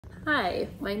Hi,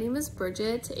 my name is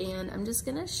Bridget, and I'm just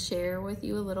gonna share with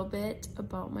you a little bit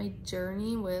about my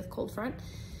journey with Cold Front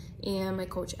and my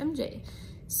coach MJ.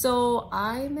 So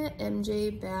I met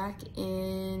MJ back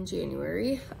in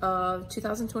January of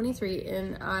 2023,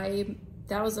 and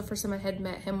that was the first time I had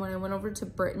met him when I went over to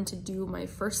Britain to do my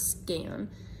first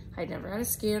scan. I'd never had a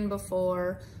scan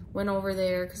before, went over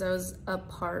there because I was a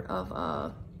part of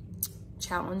a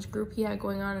challenge group he had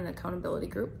going on, an accountability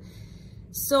group.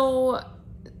 So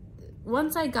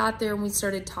once I got there and we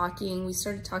started talking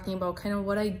about kind of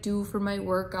what I do for my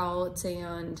workouts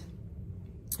and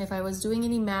if I was doing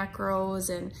any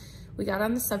macros, and we got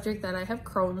on the subject that I have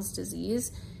Crohn's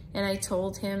disease, and I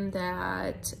told him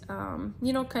that,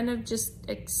 kind of just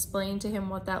explained to him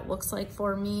what that looks like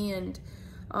for me, and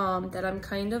that I'm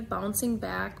kind of bouncing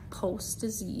back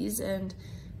post-disease, and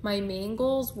my main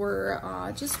goals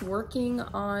were just working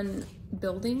on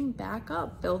building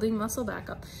muscle back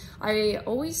up. I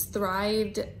always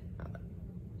thrived,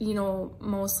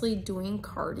 mostly doing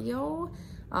cardio,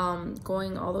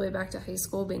 going all the way back to high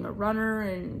school, being a runner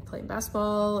and playing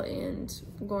basketball and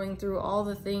going through all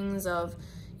the things of,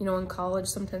 in college,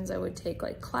 sometimes I would take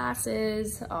like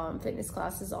classes, fitness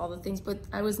classes, all the things, but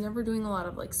I was never doing a lot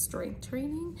of like strength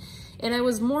training. And I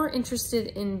was more interested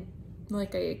in,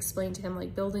 like I explained to him,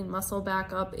 like building muscle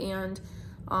back up, and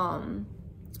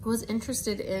was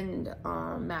interested in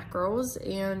macros.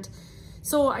 And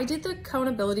so I did the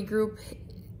accountability group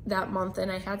that month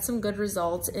and I had some good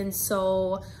results, and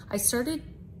so I started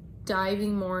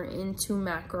diving more into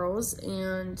macros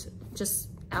and just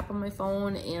app on my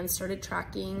phone and started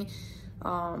tracking,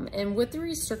 and with the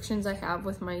restrictions I have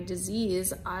with my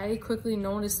disease, I quickly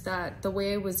noticed that the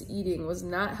way I was eating was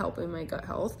not helping my gut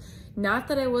health. Not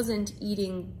that I wasn't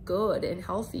eating good and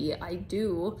healthy, I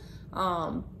do,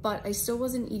 but I still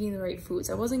wasn't eating the right foods.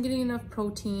 I wasn't getting enough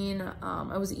protein.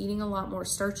 I was eating a lot more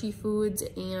starchy foods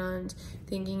and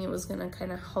thinking it was gonna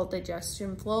kind of help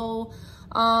digestion flow.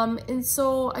 And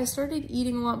so I started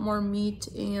eating a lot more meat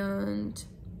and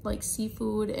like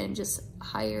seafood and just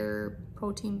higher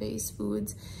protein-based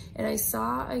foods, and I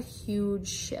saw a huge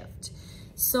shift.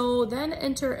 So then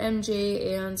enter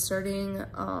MJ and starting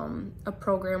a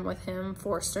program with him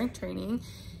for strength training,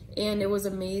 and it was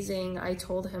amazing. I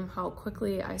told him how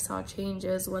quickly I saw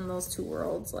changes when those two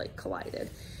worlds like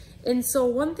collided. And so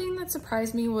one thing that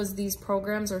surprised me was these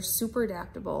programs are super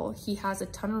adaptable. He has a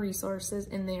ton of resources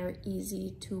and they're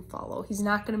easy to follow. He's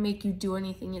not gonna make you do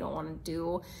anything you don't wanna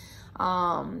do,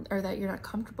 or that you're not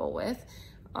comfortable with.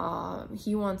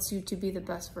 He wants you to be the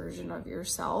best version of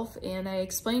yourself. And I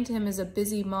explained to him, as a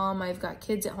busy mom, I've got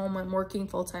kids at home, I'm working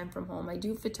full-time from home. I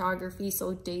do photography,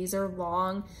 so days are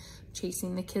long,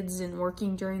 chasing the kids and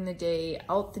working during the day,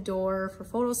 out the door for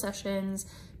photo sessions,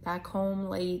 back home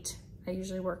late. I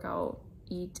usually work out,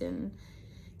 eat, and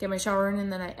get my shower in,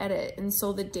 and then I edit. And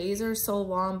so the days are so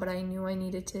long, but I knew I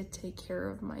needed to take care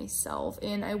of myself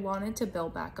and I wanted to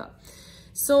build back up.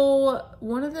 So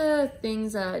one of the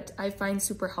things that I find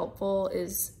super helpful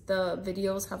is the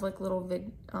videos have like little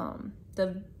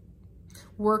the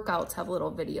workouts have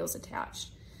little videos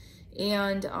attached,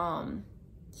 and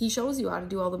he shows you how to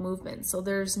do all the movements. So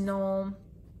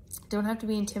don't have to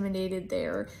be intimidated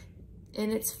there. And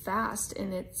it's fast,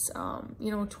 and it's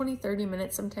 20-30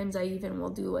 minutes. Sometimes I even will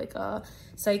do like a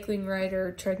cycling ride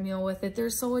or treadmill with it. They're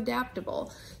so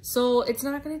adaptable, so it's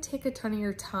not going to take a ton of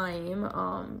your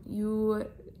time.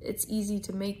 It's easy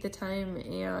to make the time,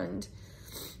 and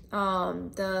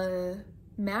the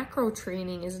macro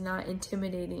training is not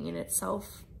intimidating in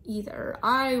itself either.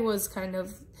 I was kind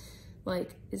of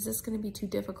like, is this going to be too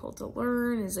difficult to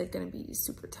learn? Is it going to be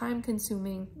super time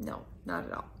consuming? No, not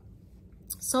at all.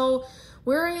 So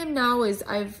where I am now is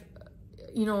I've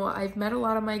met a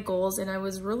lot of my goals, and I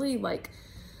was really like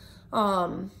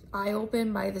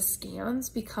eye-opened by the scans,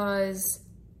 because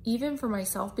even for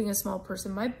myself, being a small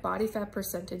person, my body fat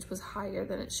percentage was higher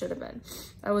than it should have been.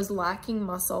 I was lacking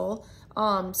muscle.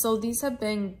 So these have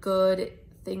been good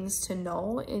things to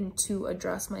know and to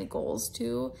address my goals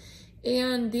to.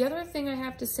 And the other thing I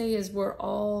have to say is we're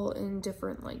all in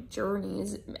different like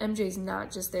journeys. MJ's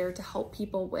not just there to help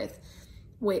people with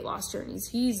weight loss journeys.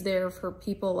 He's there for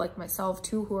people like myself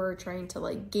too, who are trying to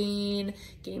like gain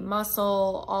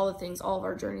muscle, all the things. All of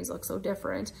our journeys look so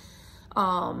different.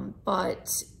 But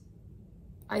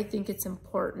I think it's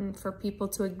important for people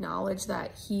to acknowledge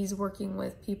that he's working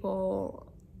with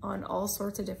people on all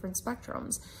sorts of different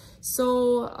spectrums.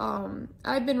 So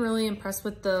I've been really impressed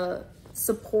with the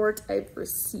support I've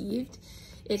received.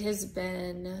 It has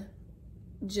been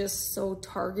just so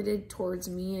targeted towards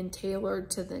me and tailored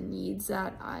to the needs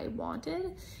that I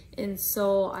wanted. And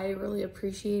so I really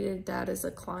appreciated that as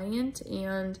a client.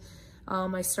 And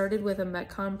I started with a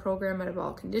Metcon program,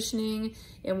 metabolic conditioning,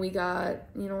 and we got,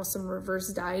 you know, some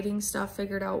reverse dieting stuff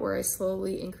figured out where I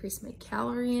slowly increased my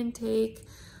calorie intake.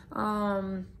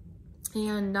 And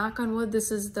knock on wood,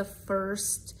 this is the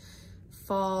first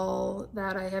fall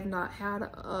that I have not had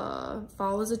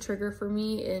fall is a trigger for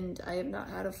me, and I have not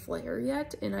had a flare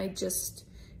yet. And I just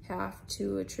have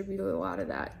to attribute a lot of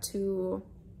that to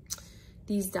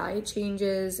these diet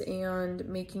changes and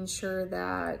making sure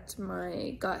that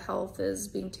my gut health is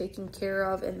being taken care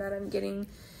of and that I'm getting,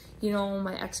 you know,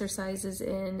 my exercises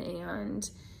in, and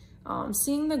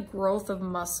seeing the growth of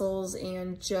muscles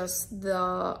and just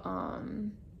the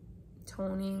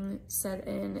toning set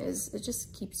in it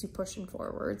just keeps you pushing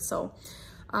forward. So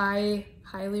I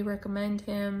highly recommend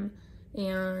him,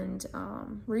 and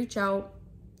reach out.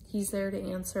 He's there to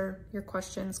answer your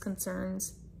questions,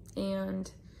 concerns, and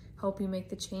help you make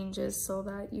the changes so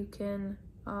that you can,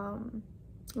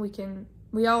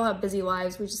 we all have busy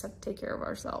lives. We just have to take care of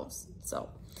ourselves. So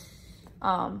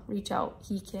reach out.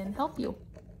 He can help you.